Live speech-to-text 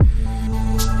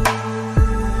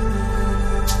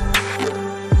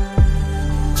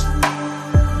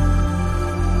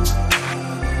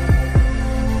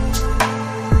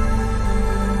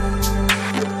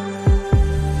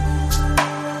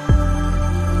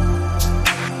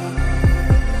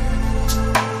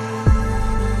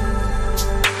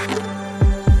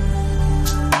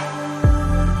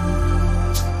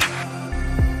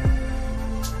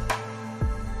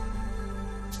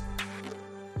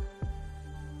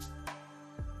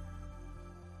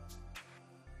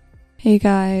Hey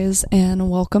guys, and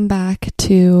welcome back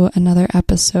to another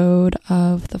episode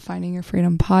of the Finding Your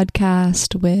Freedom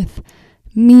podcast with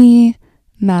me,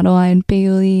 Madeline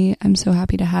Bailey. I'm so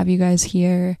happy to have you guys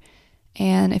here.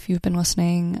 And if you've been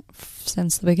listening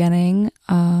since the beginning,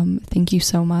 thank you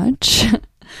so much.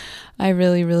 I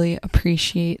really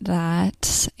appreciate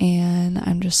that. And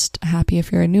I'm just happy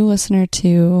if you're a new listener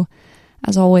too.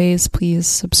 As always, please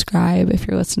subscribe if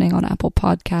you're listening on Apple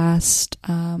Podcast.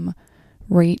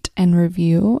 Rate and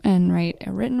review and write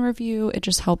a written review. It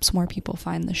just helps more people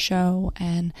find the show.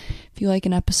 And if you like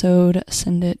an episode,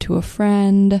 send it to a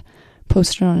friend,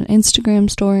 post it on an Instagram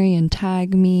story and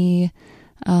tag me.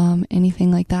 Anything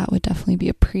like that would definitely be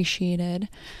appreciated.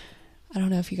 I don't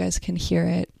know if you guys can hear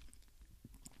it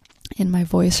in my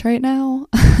voice right now,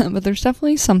 but there's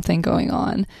definitely something going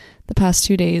on. The past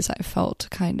 2 days I felt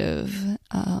kind of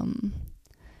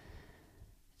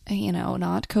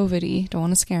not COVID-y, don't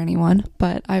want to scare anyone,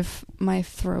 but my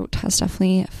throat has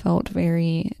definitely felt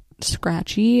very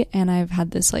scratchy, and I've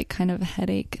had this like kind of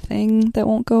headache thing that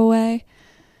won't go away.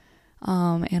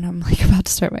 And I'm like about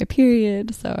to start my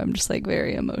period, so I'm just like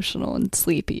very emotional and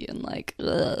sleepy and like,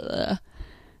 ugh.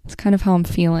 It's kind of how I'm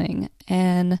feeling.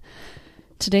 And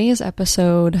today's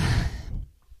episode,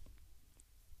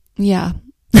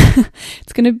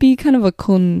 it's going to be kind of a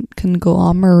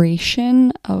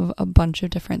conglomeration of a bunch of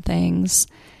different things,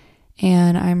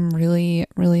 and I'm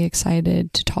really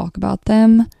excited to talk about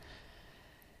them.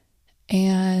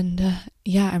 And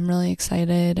I'm really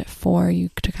excited for you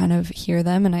to kind of hear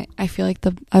them. And I feel like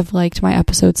I've liked my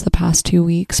episodes the past 2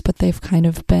 weeks, but they've kind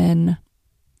of been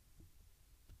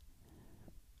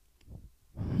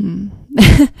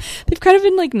they've kind of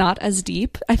been like not as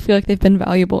deep. I feel like they've been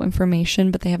valuable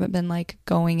information, but they haven't been like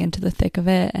going into the thick of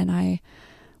it. And I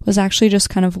was actually just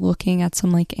kind of looking at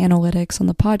some like analytics on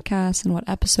the podcast and what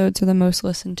episodes are the most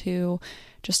listened to,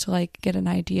 just to like get an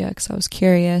idea, because I was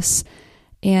curious.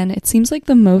 And it seems like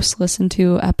the most listened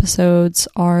to episodes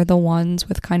are the ones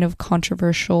with kind of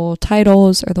controversial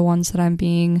titles, or the ones that I'm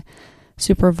being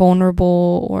super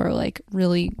vulnerable or like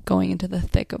really going into the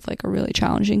thick of like a really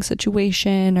challenging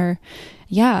situation,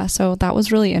 so that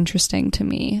was really interesting to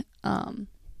me.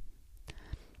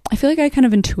 I feel like I kind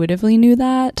of intuitively knew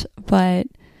that, but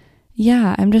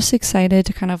I'm just excited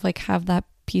to kind of like have that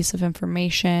piece of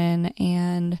information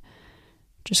and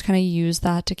just kind of use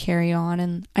that to carry on.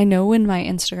 And I know when my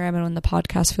Instagram and when the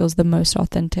podcast feels the most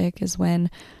authentic is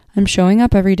when I'm showing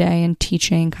up every day and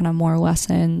teaching kind of more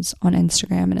lessons on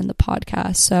Instagram and in the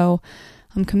podcast. So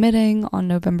I'm committing on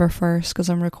November 1st, because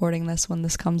I'm recording this when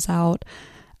this comes out.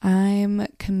 I'm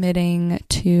committing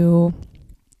to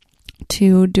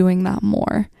doing that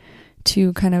more,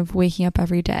 to kind of waking up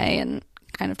every day and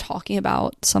kind of talking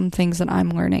about some things that I'm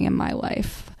learning in my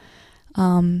life.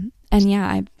 I've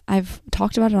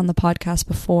talked about it on the podcast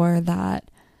before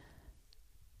that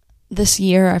this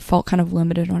year I felt kind of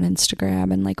limited on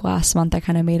Instagram, and like last month I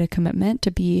kind of made a commitment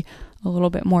to be a little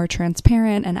bit more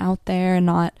transparent and out there and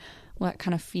not let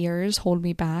kind of fears hold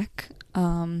me back,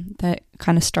 that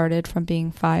kind of started from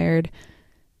being fired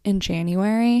in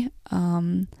January.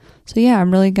 I'm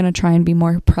really going to try and be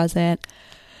more present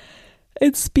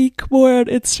and speak more on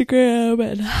Instagram.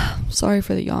 And sorry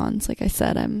for the yawns. Like I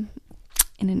said, I'm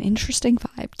in an interesting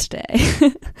vibe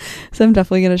today. So I'm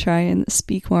definitely going to try and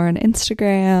speak more on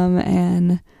Instagram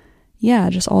and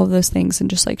just all of those things, and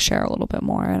just like share a little bit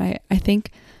more. And I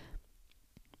think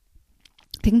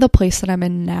the place that I'm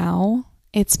in now,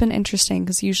 it's been interesting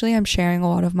because usually I'm sharing a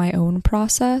lot of my own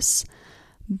process,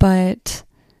 but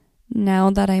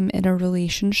now that I'm in a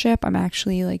relationship, I'm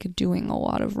actually like doing a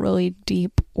lot of really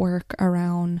deep work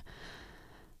around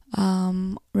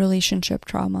relationship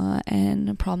trauma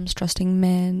and problems trusting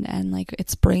men, and like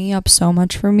it's bringing up so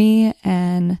much for me.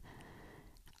 And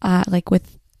like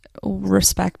with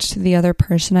respect to the other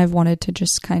person, I've wanted to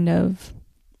just kind of,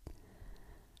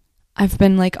 I've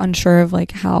been like unsure of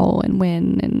like how and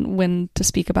when to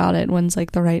speak about it, when's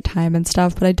like the right time and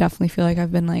stuff, but I definitely feel like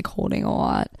I've been like holding a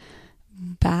lot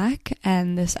back,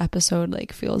 and this episode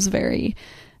like feels very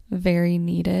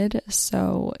needed.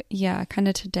 So kind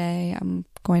of today I'm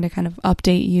going to kind of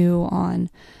update you on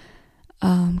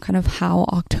kind of how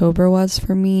October was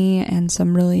for me, and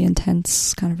some really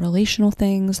intense kind of relational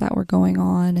things that were going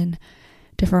on, and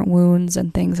different wounds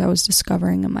and things I was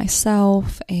discovering in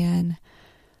myself, and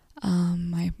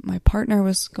my partner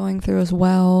was going through as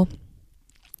well,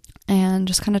 and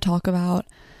just kind of talk about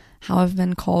how I've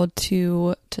been called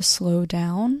to slow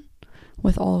down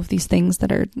with all of these things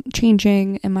that are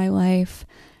changing in my life,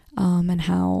 and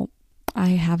how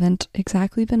I haven't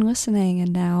exactly been listening,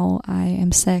 and now I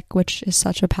am sick, which is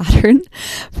such a pattern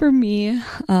for me.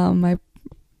 My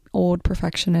old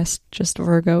perfectionist, just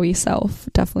Virgo-y self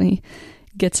definitely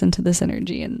gets into this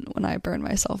energy, and when I burn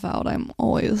myself out, I'm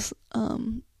always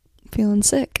feeling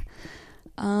sick.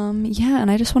 And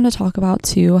I just want to talk about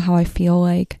too how I feel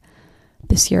like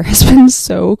this year has been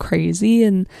so crazy,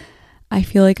 and I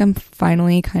feel like I'm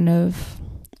finally kind of,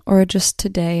 or just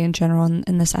today in general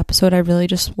in this episode, I really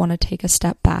just want to take a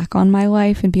step back on my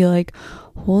life and be like,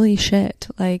 holy shit,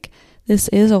 like this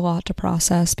is a lot to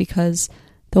process, because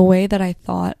the way that I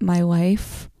thought my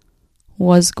life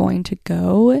was going to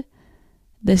go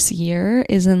this year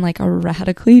is in like a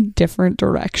radically different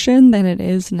direction than it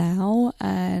is now.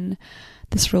 And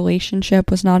this relationship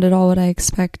was not at all what I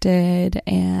expected.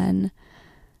 And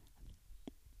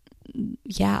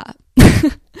yeah,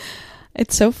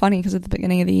 it's so funny because at the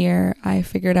beginning of the year, I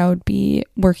figured I would be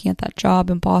working at that job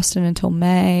in Boston until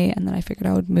May. And then I figured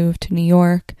I would move to New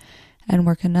York and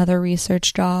work another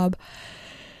research job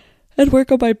and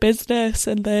work on my business.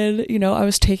 And then, I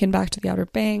was taken back to the Outer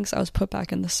Banks. I was put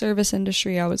back in the service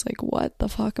industry. I was like, what the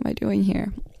fuck am I doing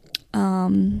here?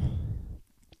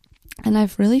 And I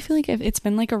really feel like it's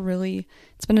been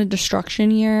a destruction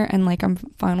year, and like I'm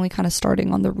finally kind of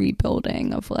starting on the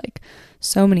rebuilding of like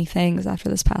so many things after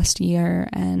this past year,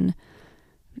 and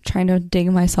trying to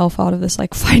dig myself out of this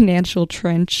like financial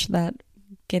trench that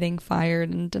getting fired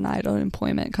and denied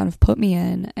unemployment kind of put me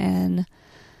in, and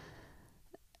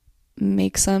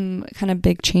make some kind of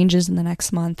big changes in the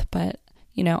next month. But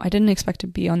I didn't expect to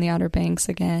be on the Outer Banks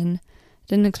again.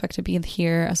 Didn't expect to be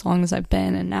here as long as I've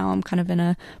been, and now I'm kind of in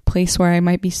a place where I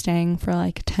might be staying for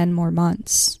like 10 more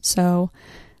months. So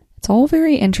it's all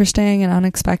very interesting and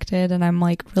unexpected, and I'm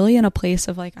like really in a place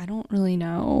of like I don't really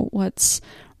know what's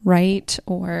right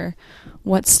or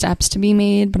what steps to be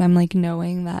made, but I'm like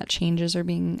knowing that changes are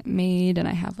being made and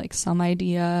I have like some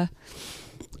idea.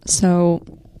 So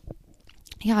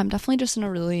yeah, I'm definitely just in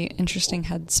a really interesting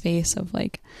headspace of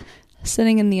like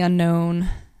sitting in the unknown.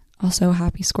 Also,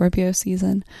 happy Scorpio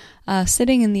season.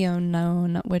 Sitting in the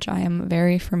unknown, which I am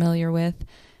very familiar with.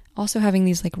 Also having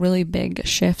these like really big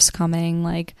shifts coming,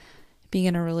 like being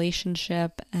in a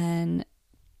relationship, and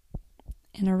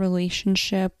in a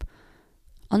relationship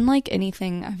unlike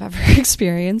anything I've ever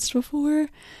experienced before.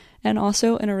 And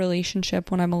also in a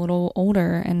relationship when I'm a little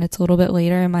older and it's a little bit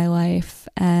later in my life,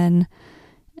 and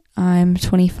I'm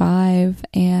 25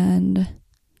 and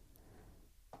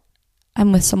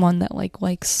I'm with someone that like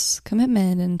likes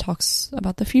commitment and talks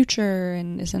about the future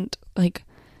and isn't like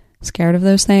scared of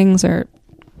those things, or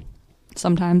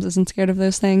sometimes isn't scared of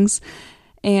those things.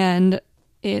 And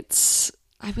I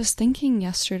was thinking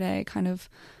yesterday kind of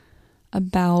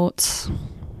about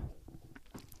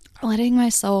letting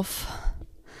myself,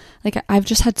 like I've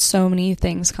just had so many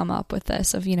things come up with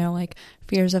this of, like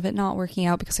fears of it not working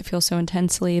out because I feel so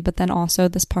intensely, but then also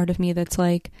this part of me that's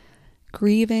like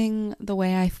grieving the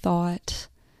way I thought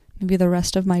maybe the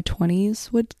rest of my 20s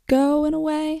would go in a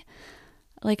way.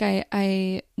 Like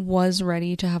I was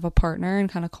ready to have a partner and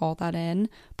kind of call that in,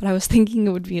 but I was thinking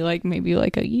it would be like maybe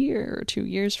like a year or 2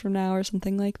 years from now or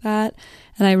something like that.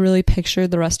 And I really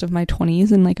pictured the rest of my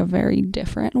 20s in like a very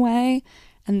different way.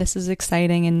 And this is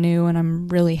exciting and new and I'm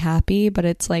really happy, but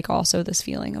it's like also this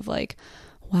feeling of like,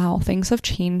 wow, things have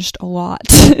changed a lot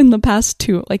in the past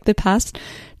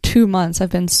 2 months have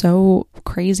been so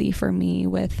crazy for me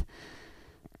with,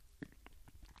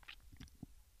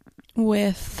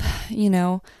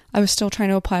 I was still trying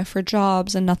to apply for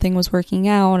jobs and nothing was working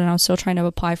out, and I was still trying to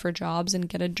apply for jobs and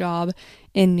get a job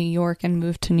in New York and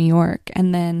move to New York.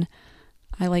 And then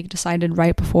I like decided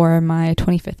right before my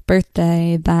 25th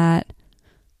birthday that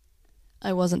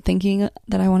I wasn't thinking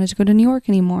that I wanted to go to New York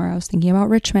anymore. I was thinking about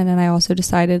Richmond, and I also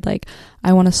decided like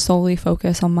I want to solely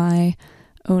focus on my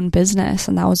own business,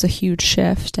 and that was a huge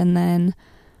shift. And then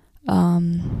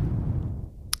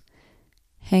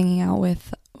hanging out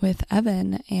with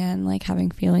Evan and like having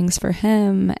feelings for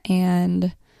him,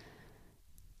 and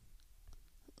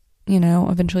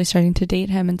eventually starting to date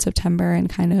him in September, and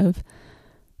kind of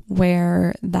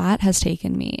where that has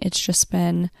taken me. It's just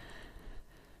been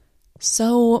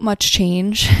so much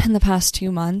change in the past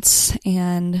 2 months,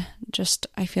 and just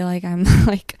I feel like I'm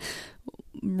like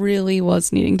really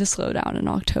was needing to slow down in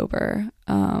October.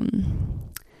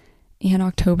 And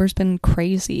October's been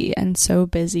crazy and so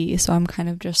busy, so I'm kind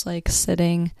of just like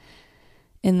sitting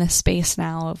in this space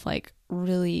now of like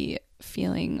really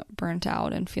feeling burnt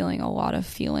out and feeling a lot of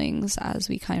feelings as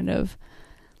we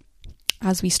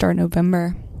start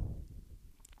November.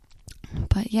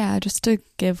 But yeah, just to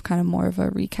give kind of more of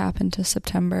a recap into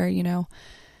September,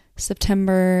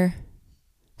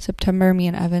 September, me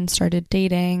and Evan started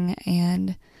dating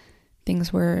and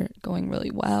things were going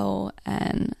really well.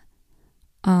 And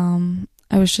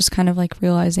I was just kind of like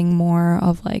realizing more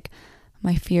of like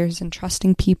my fears in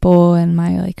trusting people and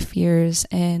my like fears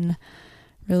in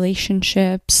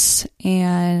relationships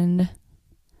and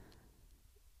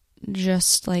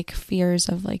just like fears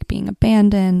of like being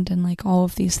abandoned, and like all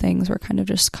of these things were kind of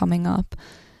just coming up.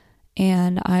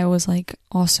 And I was like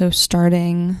also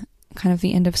starting kind of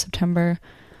the end of September,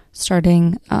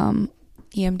 starting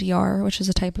EMDR, which is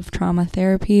a type of trauma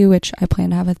therapy, which I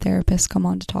plan to have a therapist come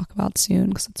on to talk about soon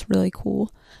because it's really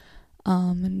cool.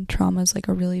 And trauma is like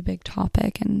a really big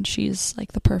topic, and she's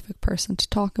like the perfect person to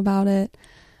talk about it.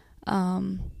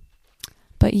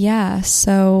 But yeah,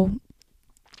 so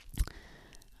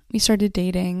we started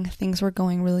dating. Things were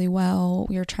going really well.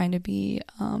 We were trying to be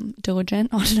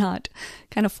diligent on not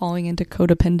kind of falling into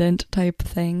codependent type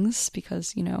things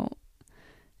because, you know,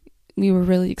 we were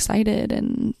really excited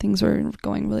and things were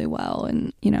going really well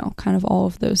and, you know, kind of all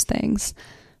of those things.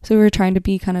 So we were trying to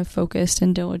be kind of focused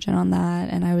and diligent on that.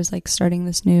 And I was like starting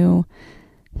this new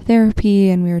therapy,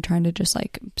 and we were trying to just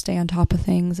like stay on top of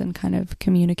things and kind of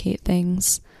communicate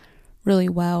things really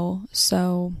well.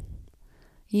 So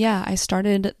yeah, I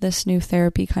started this new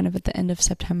therapy kind of at the end of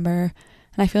September.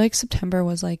 And I feel like September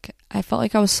was like, I felt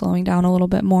like I was slowing down a little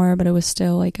bit more, but it was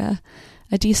still like a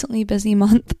decently busy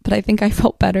month. But I think I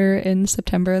felt better in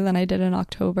September than I did in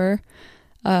October.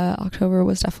 October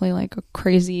was definitely like a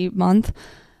crazy month.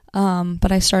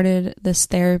 But I started this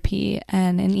therapy,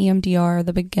 and in EMDR,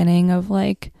 the beginning of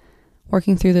like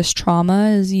working through this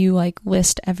trauma is you like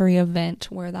list every event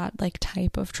where that like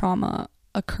type of trauma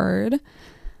occurred.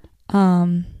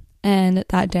 And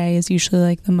that day is usually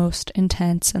like the most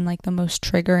intense and like the most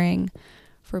triggering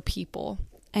for people.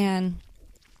 And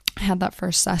I had that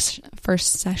first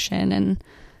session, and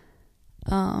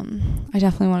I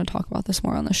definitely want to talk about this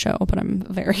more on the show, but I'm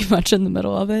very much in the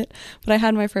middle of it. But I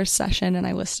had my first session, and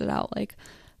I listed out like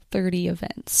 30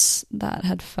 events that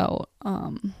had felt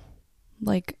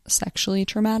like sexually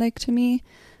traumatic to me.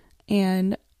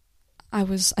 And I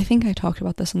think I talked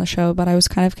about this on the show, but I was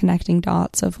kind of connecting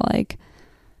dots of like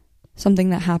something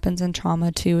that happens in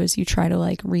trauma too is you try to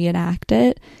like reenact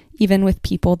it, even with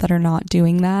people that are not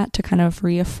doing that, to kind of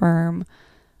reaffirm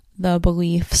the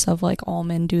beliefs of like all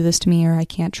men do this to me, or I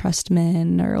can't trust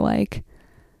men, or like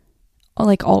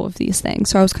all of these things.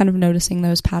 So I was kind of noticing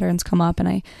those patterns come up, and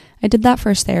I did that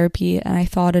first therapy, and I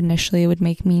thought initially it would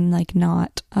make me like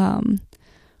not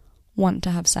want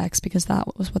to have sex because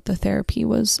that was what the therapy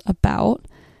was about.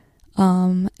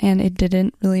 And it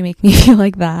didn't really make me feel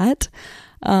like that.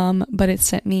 But it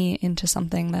sent me into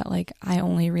something that like I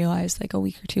only realized like a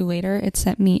week or two later. It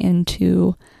sent me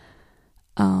into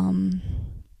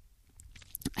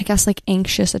I guess like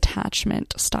anxious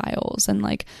attachment styles, and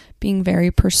like being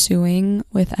very pursuing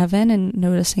with Evan and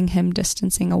noticing him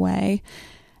distancing away,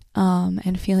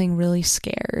 and feeling really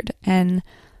scared. And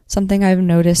something I've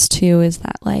noticed too is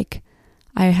that like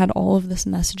I had all of this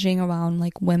messaging around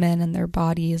like women and their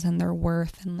bodies and their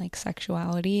worth and like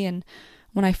sexuality, and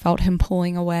when I felt him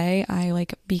pulling away, I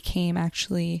like became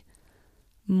actually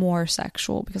more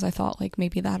sexual because I thought like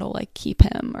maybe that'll like keep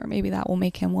him, or maybe that will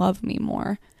make him love me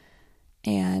more.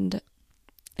 And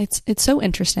it's so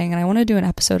interesting, and I want to do an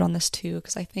episode on this too,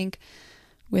 because I think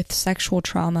with sexual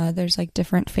trauma there's like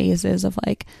different phases of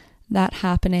like that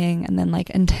happening, and then like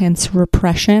intense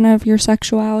repression of your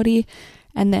sexuality,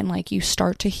 and then like you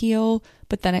start to heal,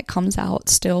 but then it comes out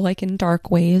still like in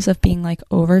dark ways of being like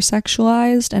over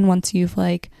sexualized. And once you've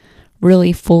like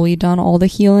really fully done all the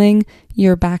healing,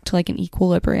 you're back to like an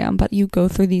equilibrium. But you go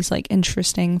through these like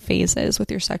interesting phases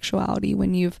with your sexuality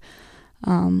when you've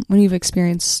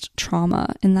experienced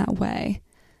trauma in that way.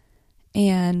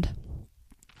 And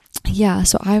yeah,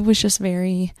 so I was just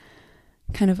very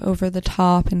kind of over the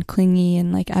top and clingy,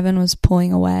 and like Evan was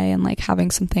pulling away and like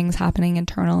having some things happening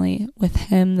internally with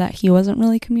him that he wasn't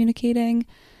really communicating.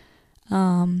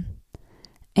 And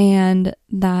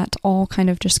that all kind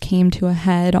of just came to a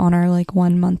head on our like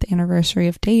 1 month anniversary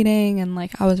of dating, and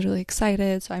like I was really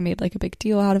excited, so I made like a big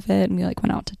deal out of it, and we like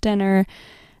went out to dinner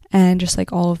and just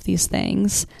like all of these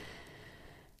things.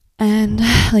 And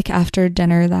like after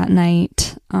dinner that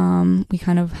night, we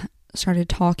kind of started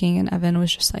talking, and Evan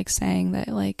was just like saying that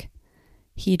like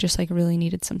he just like really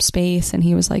needed some space, and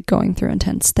he was like going through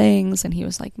intense things, and he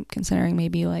was like considering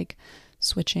maybe like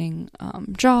switching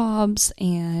jobs,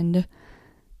 and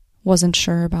wasn't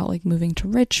sure about like moving to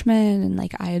Richmond. And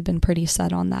like I had been pretty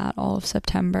set on that all of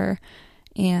September,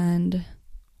 and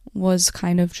was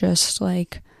kind of just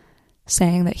like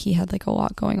saying that he had like a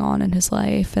lot going on in his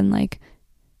life, and like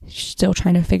still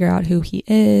trying to figure out who he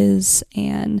is,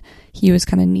 and he was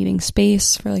kind of needing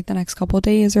space for like the next couple of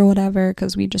days or whatever,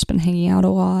 because we'd just been hanging out a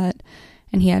lot.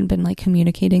 and he hadn't been like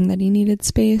communicating that he needed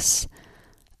space.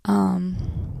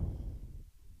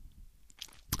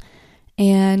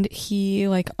 And he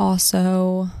like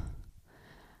also,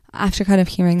 after kind of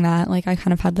hearing that, like I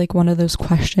kind of had like one of those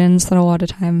questions that a lot of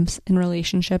times in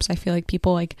relationships, I feel like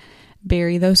people like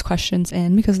bury those questions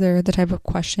in because they're the type of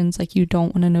questions like you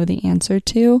don't want to know the answer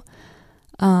to.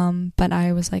 But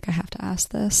I was like, I have to ask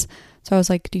this. So I was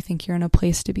like, do you think you're in a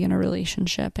place to be in a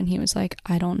relationship? And he was like,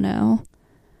 I don't know.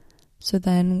 So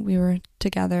then we were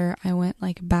together. I went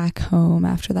like back home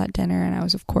after that dinner, and I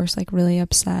was of course like really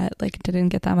upset, like didn't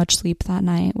get that much sleep that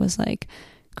night, was like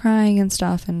crying and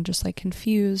stuff and just like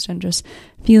confused and just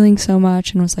feeling so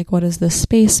much, and was like, what does this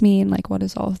space mean? Like, what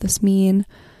does all of this mean?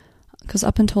 Because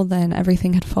up until then,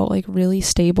 everything had felt like really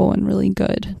stable and really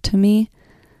good to me.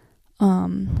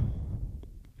 And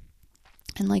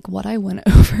like what I went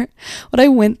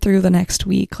through the next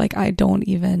week, like I don't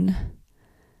even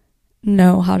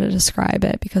know how to describe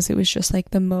it, because it was just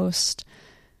like the most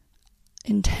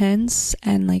intense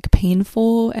and like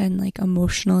painful and like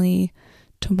emotionally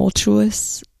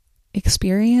tumultuous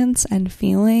experience and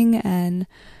feeling. And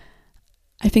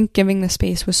I think giving the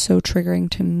space was so triggering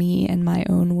to me and my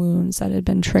own wounds that had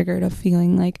been triggered of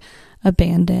feeling like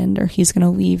abandoned or he's going to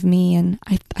leave me. And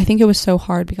I think it was so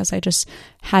hard because I just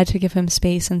had to give him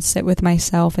space and sit with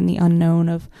myself in the unknown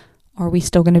of, are we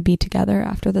still going to be together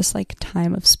after this like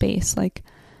time of space? Like,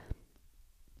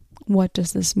 what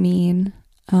does this mean?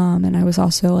 And I was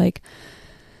also like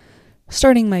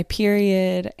starting my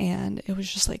period, and it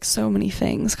was just like so many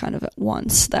things kind of at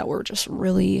once that were just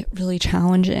really, really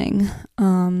challenging.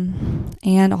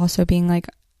 And also being like,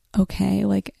 okay,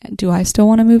 like, do I still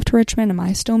want to move to Richmond? Am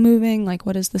I still moving? Like,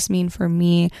 what does this mean for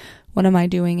me? What am I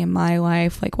doing in my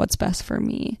life? Like, what's best for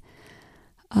me?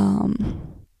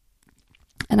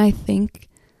 And I think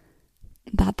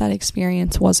that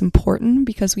experience was important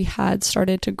because we had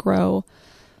started to grow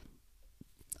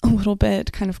a little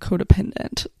bit kind of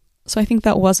codependent. So I think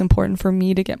that was important for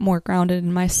me to get more grounded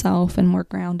in myself and more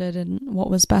grounded in what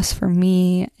was best for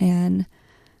me, and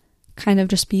kind of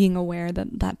just being aware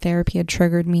that therapy had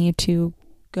triggered me to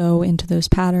go into those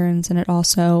patterns. And it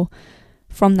also,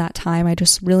 from that time, I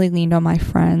just really leaned on my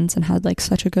friends and had like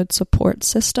such a good support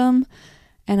system.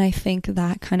 And I think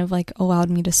that kind of like allowed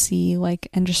me to see like,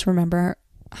 and just remember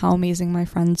how amazing my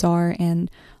friends are. And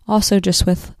also just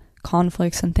with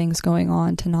conflicts and things going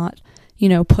on, to not, you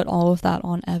know, put all of that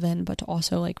on Evan, but to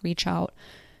also like reach out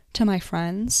to my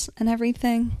friends and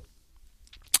everything.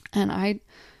 And I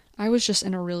was just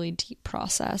in a really deep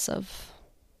process of,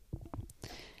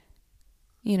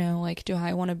 you know, like, do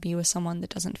I want to be with someone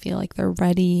that doesn't feel like they're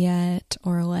ready yet?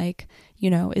 Or like, you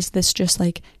know, is this just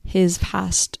like his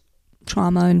past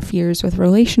trauma and fears with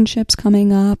relationships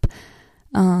coming up?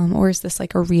 Or is this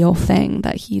like a real thing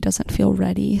that he doesn't feel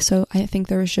ready? So I think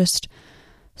there was just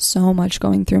so much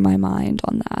going through my mind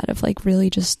on that, of like really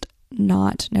just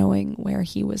not knowing where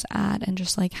he was at, and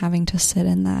just like having to sit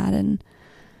in that and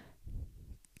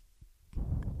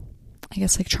I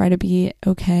guess like try to be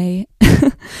okay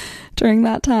during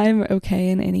that time, okay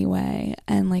in any way.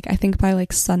 And like I think by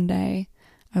like Sunday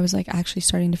I was like actually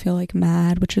starting to feel like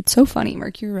mad, which is so funny.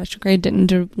 Mercury retrograde didn't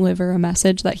deliver a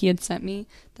message that he had sent me,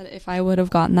 that if I would have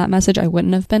gotten that message I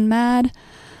wouldn't have been mad,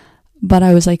 but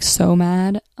I was like so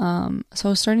mad. So I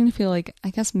was starting to feel like, I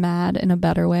guess, mad in a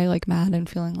better way, like mad and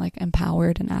feeling like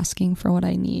empowered and asking for what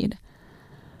I need.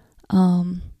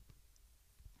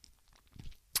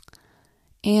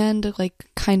 And like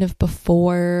kind of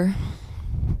before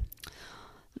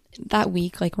that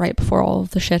week, like right before all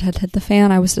of the shit had hit the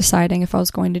fan, I was deciding if I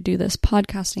was going to do this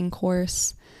podcasting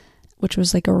course, which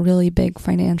was like a really big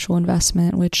financial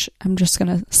investment, which I'm just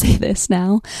going to say this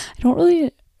now. I don't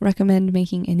really recommend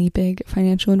making any big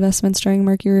financial investments during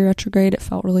Mercury retrograde. It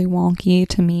felt really wonky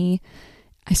to me.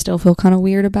 I still feel kind of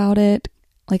weird about it.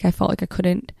 Like I felt like I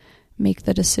couldn't make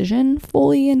the decision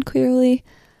fully and clearly.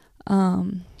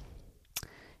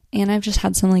 And I've just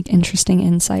had some like interesting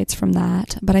insights from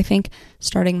that. But I think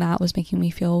starting that was making me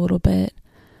feel a little bit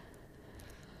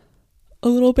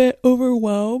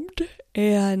overwhelmed,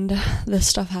 and this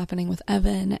stuff happening with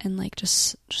Evan, and like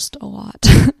just a lot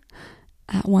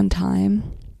at one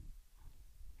time.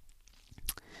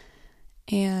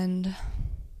 And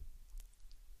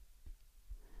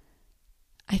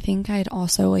I think I'd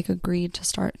also like agreed to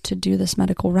start to do this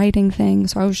medical writing thing.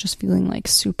 So I was just feeling like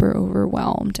super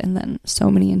overwhelmed, and then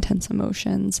so many intense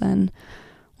emotions. And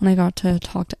when I got to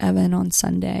talk to Evan on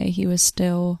Sunday, he was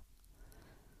still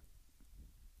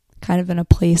kind of in a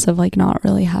place of like not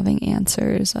really having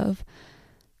answers, of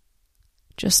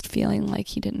just feeling like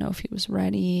he didn't know if he was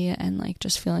ready, and like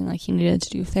just feeling like he needed to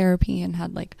do therapy, and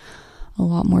had like a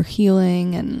lot more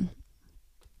healing and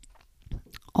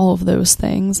all of those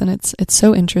things. And it's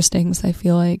so interesting because I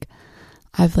feel like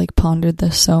I've like pondered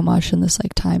this so much in this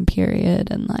like time period,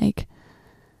 and like,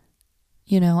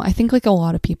 you know, I think like a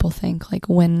lot of people think like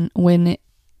when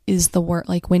is the work,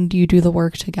 like when do you do the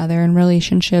work together in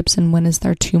relationships, and when is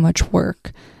there too much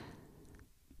work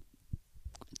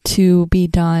to be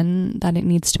done that it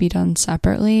needs to be done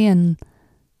separately. And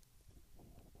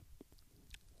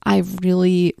I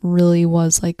really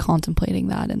was like contemplating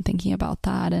that and thinking about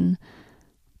that, and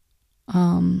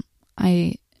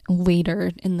I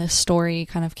later in this story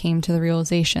kind of came to the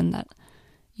realization that,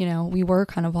 you know, we were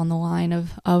kind of on the line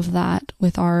of that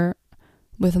with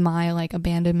my like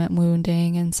abandonment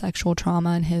wounding and sexual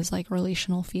trauma, and his like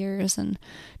relational fears and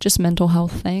just mental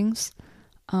health things.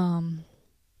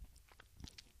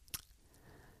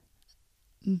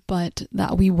 But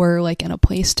that we were like in a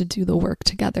place to do the work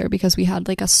together because we had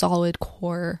like a solid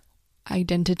core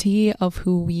identity of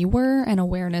who we were and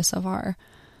awareness of our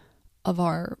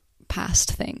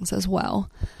past things as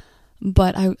well.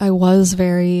 But I was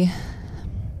very,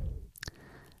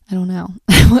 I don't know,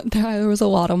 there was a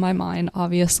lot on my mind,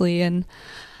 obviously, and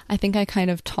I think I kind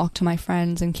of talked to my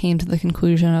friends and came to the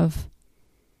conclusion of,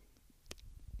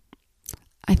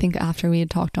 I think after we had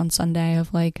talked on Sunday,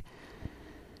 of like,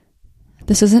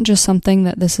 this isn't just something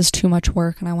that this is too much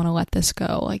work and I want to let this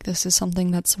go. Like, this is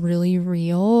something that's really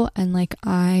real, and like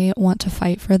I want to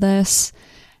fight for this,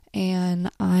 and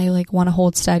I like want to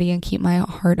hold steady and keep my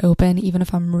heart open even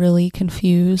if I'm really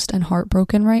confused and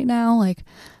heartbroken right now. Like,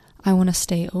 I want to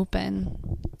stay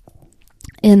open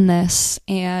in this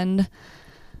and,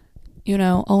 you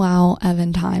know, allow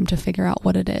Evan time to figure out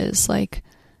what it is. Like,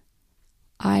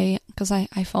 because I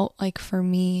felt like for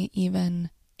me, even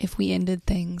if we ended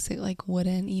things, it like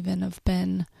wouldn't even have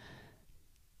been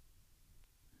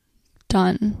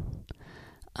done.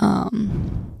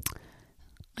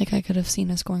 Like I could have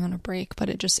seen us going on a break, but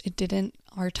it didn't,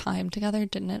 our time together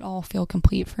didn't at all feel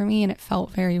complete for me, and it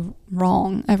felt very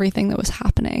wrong, everything that was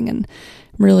happening, and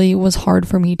really was hard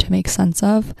for me to make sense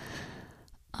of.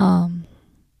 And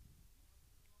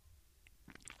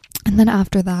then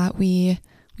after that, we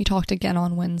talked again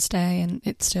on Wednesday, and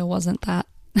it still wasn't that,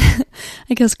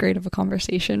 I guess, great of a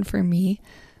conversation for me,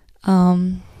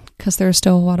 because there was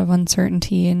still a lot of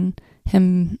uncertainty and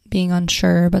him being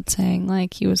unsure, but saying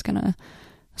like he was gonna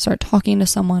start talking to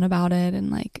someone about it and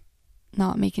like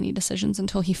not make any decisions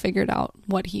until he figured out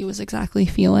what he was exactly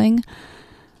feeling.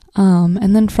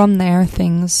 And then from there,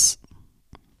 things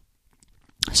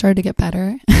started to get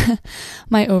better.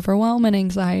 My overwhelm and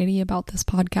anxiety about this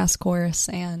podcast course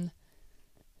and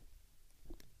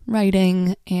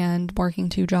writing and working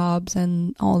 2 jobs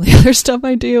and all the other stuff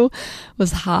I do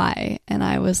was high, and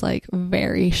I was like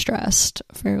very stressed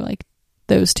for like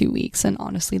those 2 weeks, and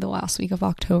honestly the last week of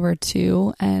October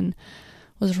too, and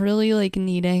was really like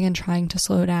needing and trying to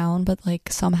slow down, but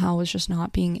like somehow was just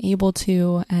not being able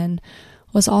to, and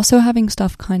was also having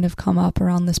stuff kind of come up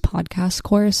around this podcast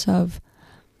course of,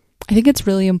 I think it's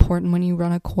really important when you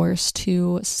run a course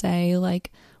to say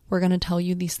like, we're going to tell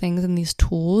you these things and these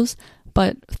tools,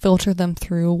 but filter them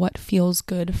through what feels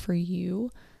good for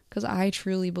you, because I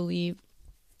truly believe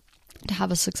to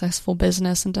have a successful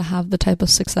business and to have the type of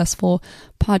successful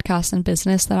podcast and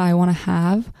business that I want to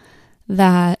have,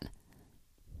 that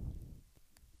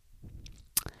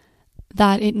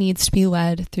it needs to be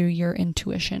led through your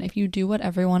intuition. If you do what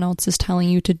everyone else is telling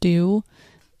you to do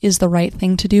is the right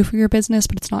thing to do for your business,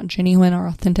 but it's not genuine or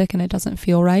authentic and it doesn't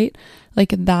feel right,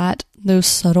 like that, those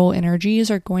subtle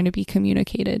energies are going to be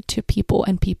communicated to people,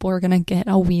 and people are going to get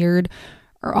a weird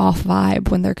or off vibe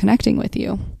when they're connecting with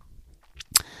you.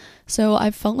 So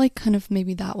I felt like kind of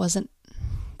maybe that wasn't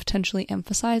potentially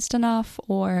emphasized enough,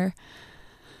 or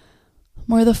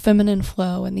more the feminine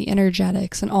flow and the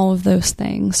energetics and all of those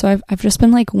things. So I've just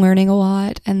been like learning a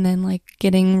lot, and then like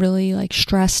getting really like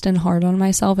stressed and hard on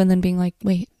myself, and then being like,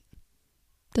 wait,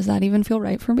 does that even feel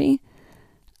right for me?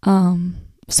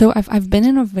 So I've been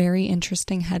in a very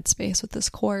interesting headspace with this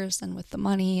course and with the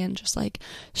money, and just like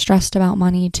stressed about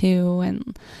money too,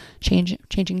 and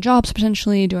changing jobs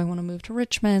potentially. Do I want to move to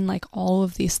Richmond? Like all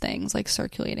of these things like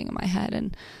circulating in my head.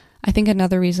 And I think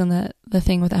another reason that the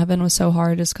thing with Evan was so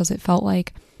hard is because it felt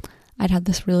like I'd had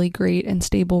this really great and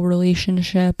stable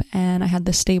relationship, and I had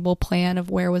this stable plan of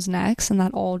where was next, and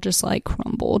that all just like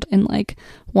crumbled in like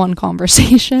one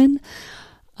conversation.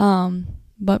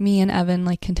 But me and Evan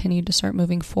like continued to start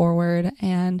moving forward,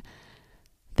 and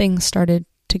things started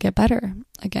to get better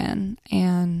again.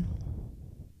 And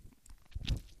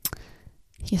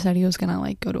he said he was gonna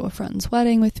like go to a friend's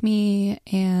wedding with me,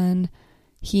 and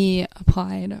he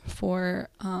applied for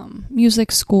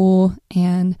music school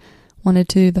and wanted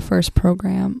to do the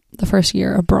first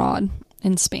year abroad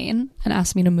in Spain, and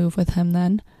asked me to move with him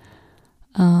then,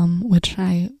 which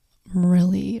I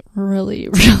really, really,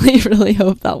 really, really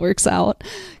hope that works out,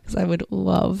 because I would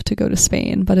love to go to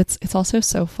Spain. But it's also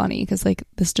so funny because like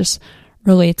this just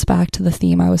relates back to the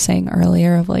theme I was saying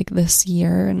earlier of like this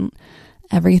year and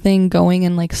everything going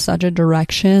in like such a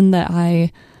direction that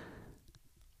I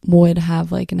would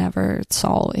have like never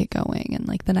saw it going in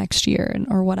like the next year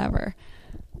or whatever.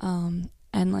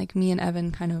 And like me and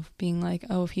Evan kind of being like,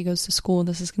 oh, if he goes to school,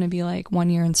 this is going to be like 1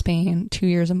 year in Spain, 2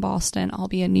 years in Boston, I'll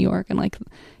be in New York, and like,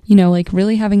 you know, like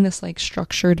really having this like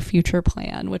structured future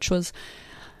plan, which was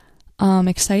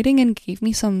exciting and gave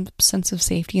me some sense of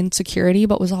safety and security,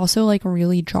 but was also like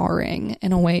really jarring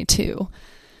in a way too.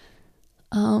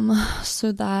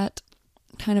 So that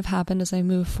kind of happened as I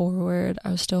moved forward.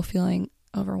 I was still feeling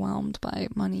overwhelmed by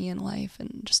money and life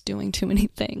and just doing too many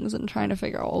things and trying to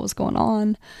figure out what was going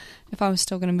on, if I was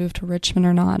still going to move to Richmond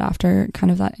or not after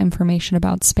kind of that information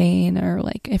about Spain, or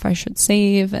like if I should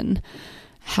save and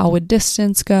how would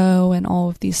distance go and all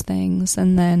of these things.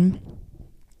 And then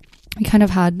we kind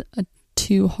of had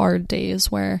 2 hard days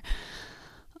where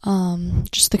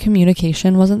just the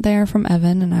communication wasn't there from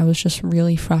Evan, and I was just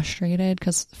really frustrated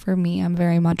because for me, I'm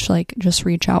very much like just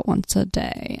reach out once a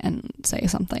day and say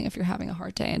something if you're having a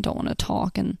hard day and don't want to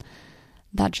talk, and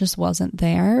that just wasn't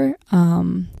there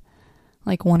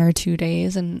like 1 or 2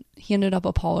 days. And he ended up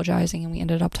apologizing, and we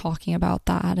ended up talking about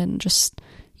that and just,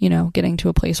 you know, getting to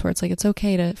a place where it's like it's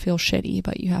okay to feel shitty,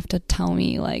 but you have to tell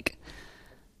me like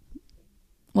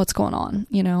what's going on,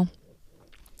 you know,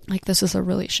 like this is a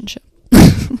relationship.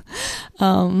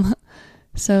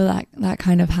 So that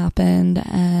kind of happened,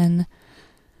 and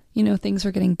you know, things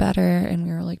were getting better, and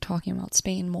we were like talking about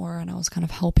Spain more, and I was kind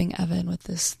of helping Evan with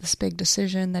this big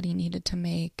decision that he needed to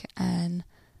make, and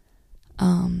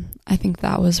I think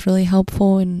that was really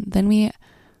helpful. And then we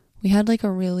had like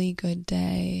a really good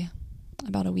day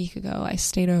about a week ago. I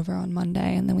stayed over on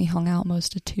Monday, and then we hung out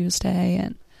most of Tuesday,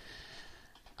 and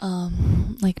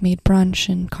like made brunch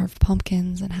and carved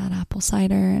pumpkins and had apple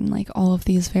cider and like all of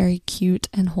these very cute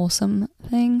and wholesome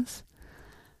things.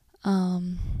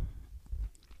 And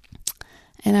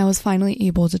I was finally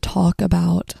able to talk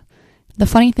about, the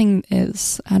funny thing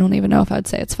is, I don't even know if I'd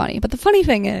say it's funny, but the funny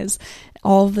thing is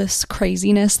all of this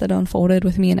craziness that unfolded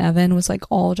with me and Evan was like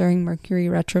all during Mercury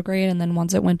retrograde, and then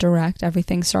once it went direct,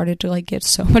 everything started to like get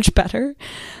so much better.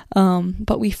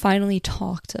 But we finally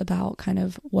talked about kind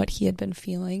of what he had been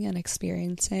feeling and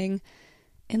experiencing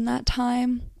in that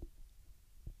time,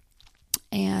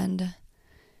 and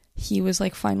he was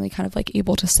like finally kind of like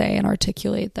able to say and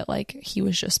articulate that like he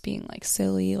was just being like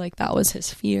silly, like that was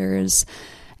his fears,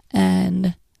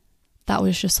 and that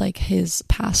was just like his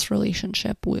past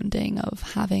relationship wounding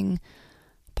of having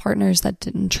partners that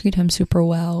didn't treat him super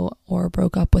well or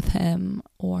broke up with him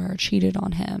or cheated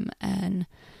on him, and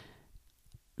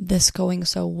this going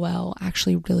so well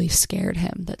actually really scared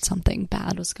him that something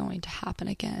bad was going to happen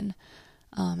again,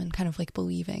 and kind of like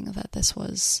believing that this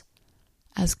was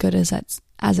as good as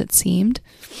it seemed.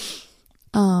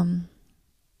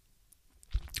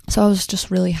 So I was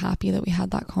just really happy that we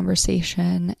had that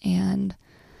conversation and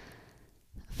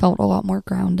felt a lot more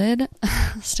grounded.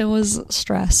 Still was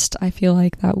stressed, I feel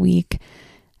like, that week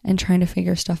and trying to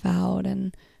figure stuff out,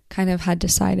 and kind of had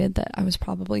decided that I was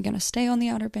probably going to stay on the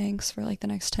Outer Banks for like the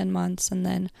next 10 months and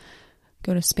then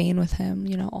go to Spain with him,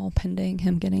 you know, all pending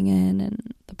him getting in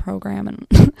and the program,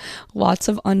 and lots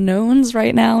of unknowns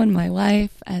right now in my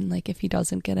life. And like if he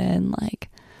doesn't get in, like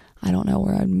I don't know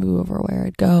where I'd move or where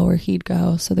I'd go or he'd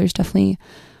go. So there's definitely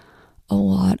a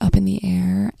lot up in the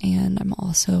air, and I'm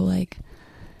also like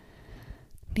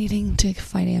needing to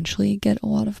financially get a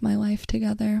lot of my life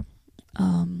together.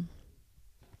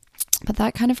 But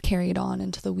that kind of carried on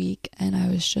into the week, and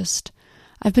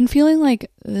I've been feeling like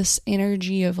this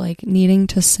energy of like needing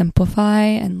to simplify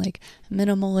and like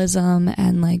minimalism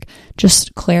and like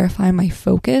just clarify my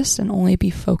focus and only be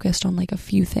focused on like a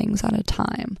few things at a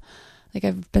time. Like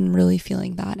I've been really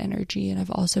feeling that energy, and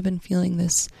I've also been feeling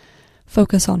this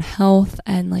focus on health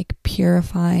and like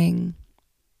purifying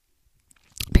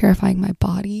my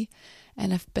body.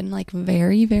 And I've been like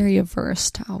very, very averse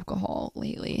to alcohol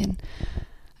lately, and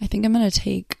I think I'm going to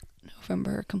take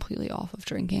November completely off of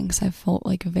drinking because I felt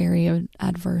like very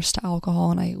adverse to alcohol,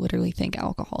 and I literally think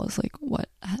alcohol is like what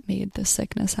made this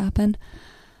sickness happen.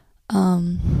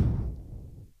 But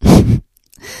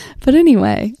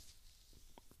anyway,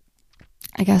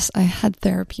 I guess I had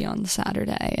therapy on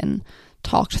Saturday and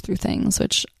talked through things,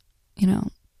 which, you know,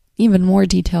 even more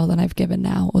detail than I've given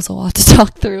now. It was a lot to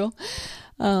talk through.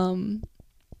 And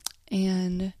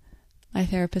my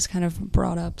therapist kind of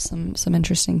brought up some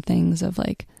interesting things of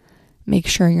like, make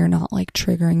sure you're not like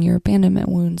triggering your abandonment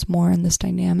wounds more in this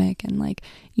dynamic, and like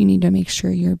you need to make sure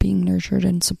you're being nurtured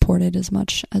and supported as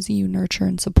much as you nurture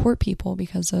and support people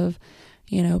because of,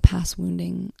 you know, past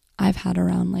wounding I've had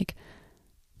around like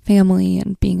family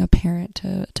and being a parent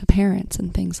to parents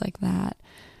and things like that,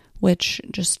 which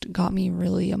just got me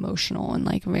really emotional and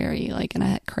like very like in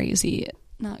a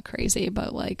not crazy,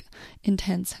 but like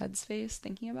intense headspace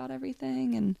thinking about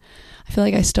everything. And I feel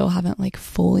like I still haven't like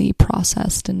fully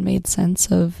processed and made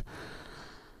sense of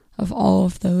all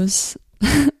of those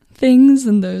things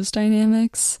and those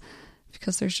dynamics,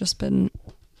 because there's just been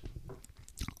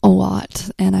a lot.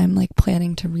 And I'm like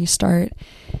planning to restart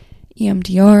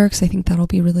EMDR because I think that'll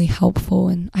be really helpful.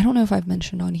 And I don't know if I've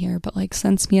mentioned on here, but like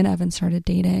since me and Evan started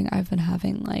dating, I've been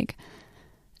having like,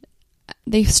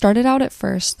 they started out at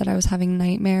first that I was having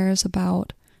nightmares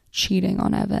about cheating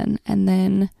on Evan, and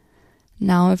then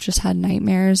now I've just had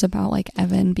nightmares about like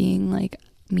Evan being like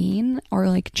mean or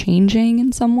like changing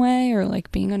in some way, or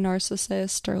like being a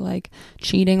narcissist, or like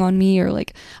cheating on me, or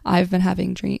like I've been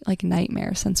having like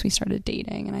nightmares since we started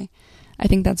dating. And I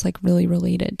think that's like really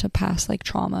related to past like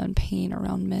trauma and pain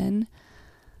around men.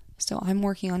 So I'm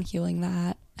working on healing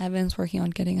that. Evan's working on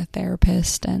getting a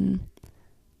therapist and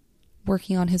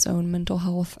working on his own mental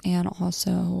health, and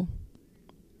also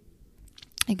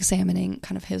examining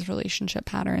kind of his relationship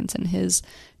patterns and his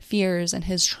fears and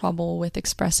his trouble with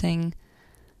expressing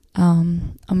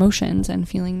emotions and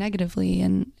feeling negatively,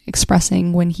 and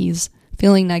expressing when he's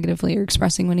feeling negatively or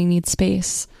expressing when he needs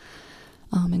space,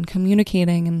 and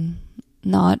communicating and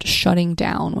not shutting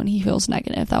down when he feels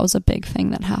negative. That was a big thing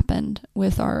that happened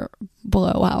with our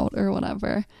blowout or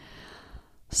whatever.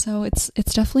 So it's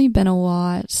definitely been a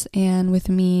lot. And with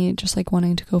me just like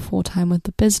wanting to go full time with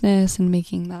the business and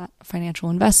making that financial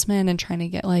investment and trying to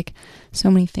get like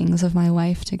so many things of my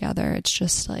life together, it's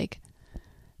just like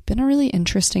been a really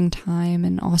interesting time.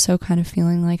 And also kind of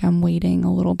feeling like I'm waiting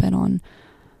a little bit on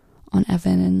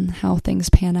Evan and how things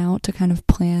pan out to kind of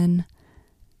plan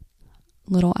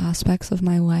little aspects of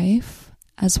my life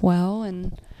as well.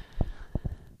 And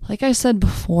like I said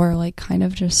before, like kind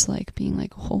of just like being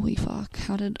like, holy fuck,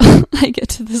 how did I get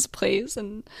to this place?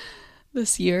 And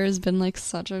this year has been like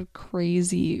such a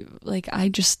crazy, like I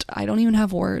don't even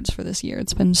have words for this year.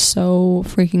 It's been so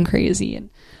freaking crazy. And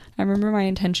I remember my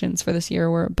intentions for this year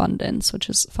were abundance, which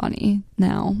is funny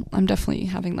now. I'm definitely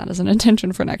having that as an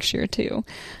intention for next year too.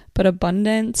 But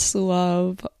abundance,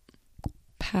 love,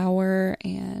 power,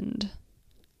 and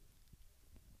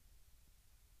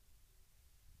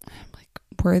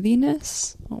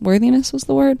worthiness was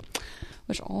the word,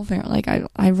 which all very like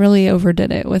I really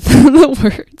overdid it with the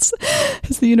words,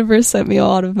 because the universe sent me a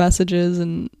lot of messages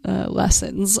and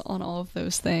lessons on all of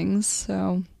those things.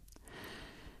 So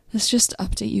let's just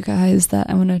update you guys that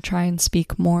I'm going to try and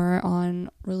speak more on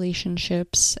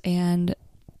relationships and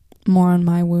more on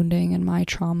my wounding and my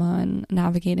trauma and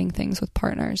navigating things with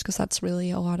partners, because that's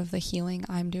really a lot of the healing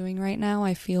I'm doing right now.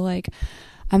 I feel like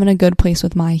I'm in a good place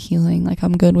with my healing. Like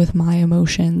I'm good with my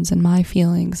emotions and my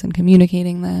feelings and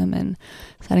communicating them and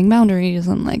setting boundaries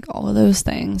and like all of those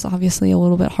things. Obviously a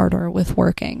little bit harder with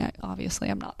working.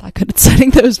 I'm not that good at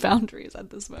setting those boundaries at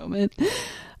this moment.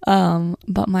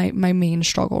 But my main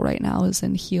struggle right now is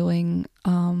in healing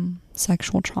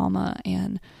sexual trauma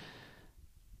and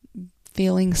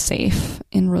feeling safe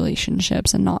in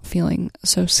relationships and not feeling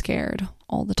so scared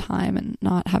all the time and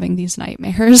not having these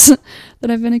nightmares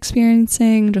that I've been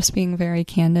experiencing, just being very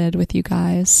candid with you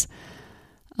guys.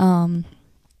 And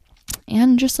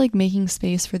just like making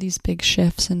space for these big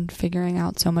shifts and figuring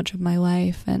out so much of my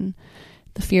life and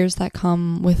the fears that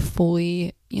come with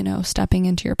fully, you know, stepping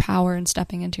into your power and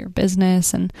stepping into your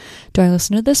business. And do I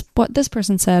listen to this, what this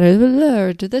person said, or, blah, blah,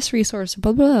 or do this resource,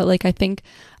 blah, blah. Like, I think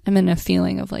I'm in a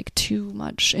feeling of like too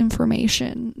much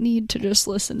information, need to just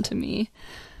listen to me.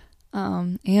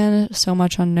 And so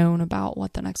much unknown about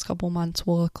what the next couple months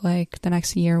will look like, the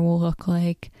next year will look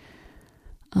like.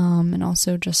 And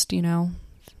also just, you know,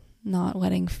 not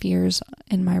letting fears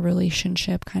in my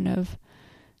relationship kind of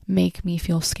make me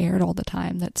feel scared all the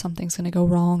time that something's going to go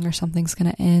wrong or something's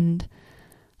going to end,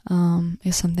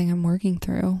 is something I'm working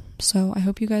through. So I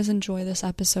hope you guys enjoy this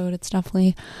episode. It's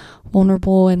definitely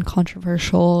vulnerable and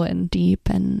controversial and deep,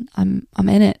 and I'm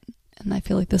in it. And I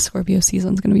feel like the Scorpio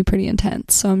season is going to be pretty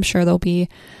intense. So I'm sure there'll be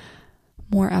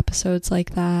more episodes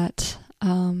like that.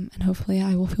 And hopefully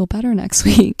I will feel better next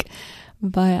week.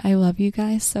 But I love you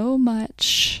guys so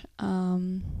much. I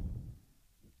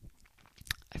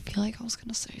feel like I was going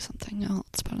to say something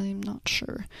else, but I'm not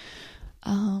sure.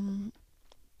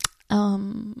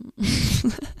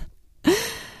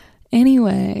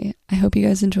 Anyway, I hope you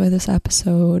guys enjoy this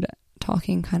episode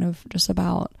talking kind of just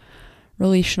about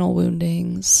relational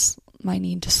woundings, my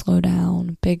need to slow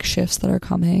down, big shifts that are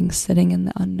coming, sitting in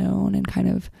the unknown, and kind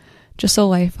of just a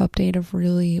life update of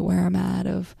really where I'm at,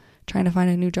 of trying to find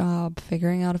a new job,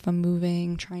 figuring out if I'm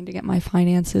moving, trying to get my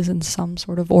finances in some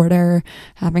sort of order,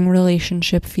 having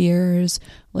relationship fears,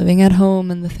 living at home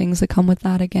and the things that come with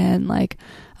that again. Like,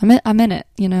 I'm in it,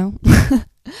 you know?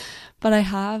 But I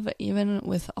have, even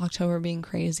with October being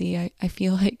crazy, I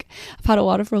feel like I've had a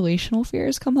lot of relational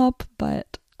fears come up,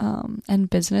 but and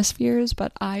business fears,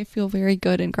 but I feel very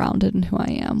good and grounded in who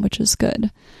I am, which is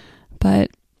good.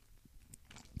 But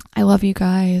I love you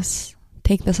guys.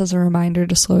 Take this as a reminder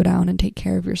to slow down and take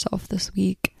care of yourself this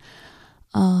week.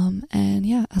 And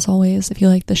yeah, as always, if you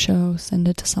like the show, send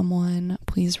it to someone.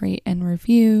 Please rate and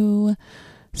review,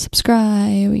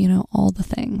 subscribe, all the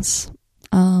things.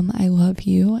 I love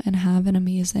you and have an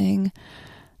amazing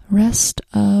rest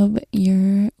of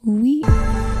your week.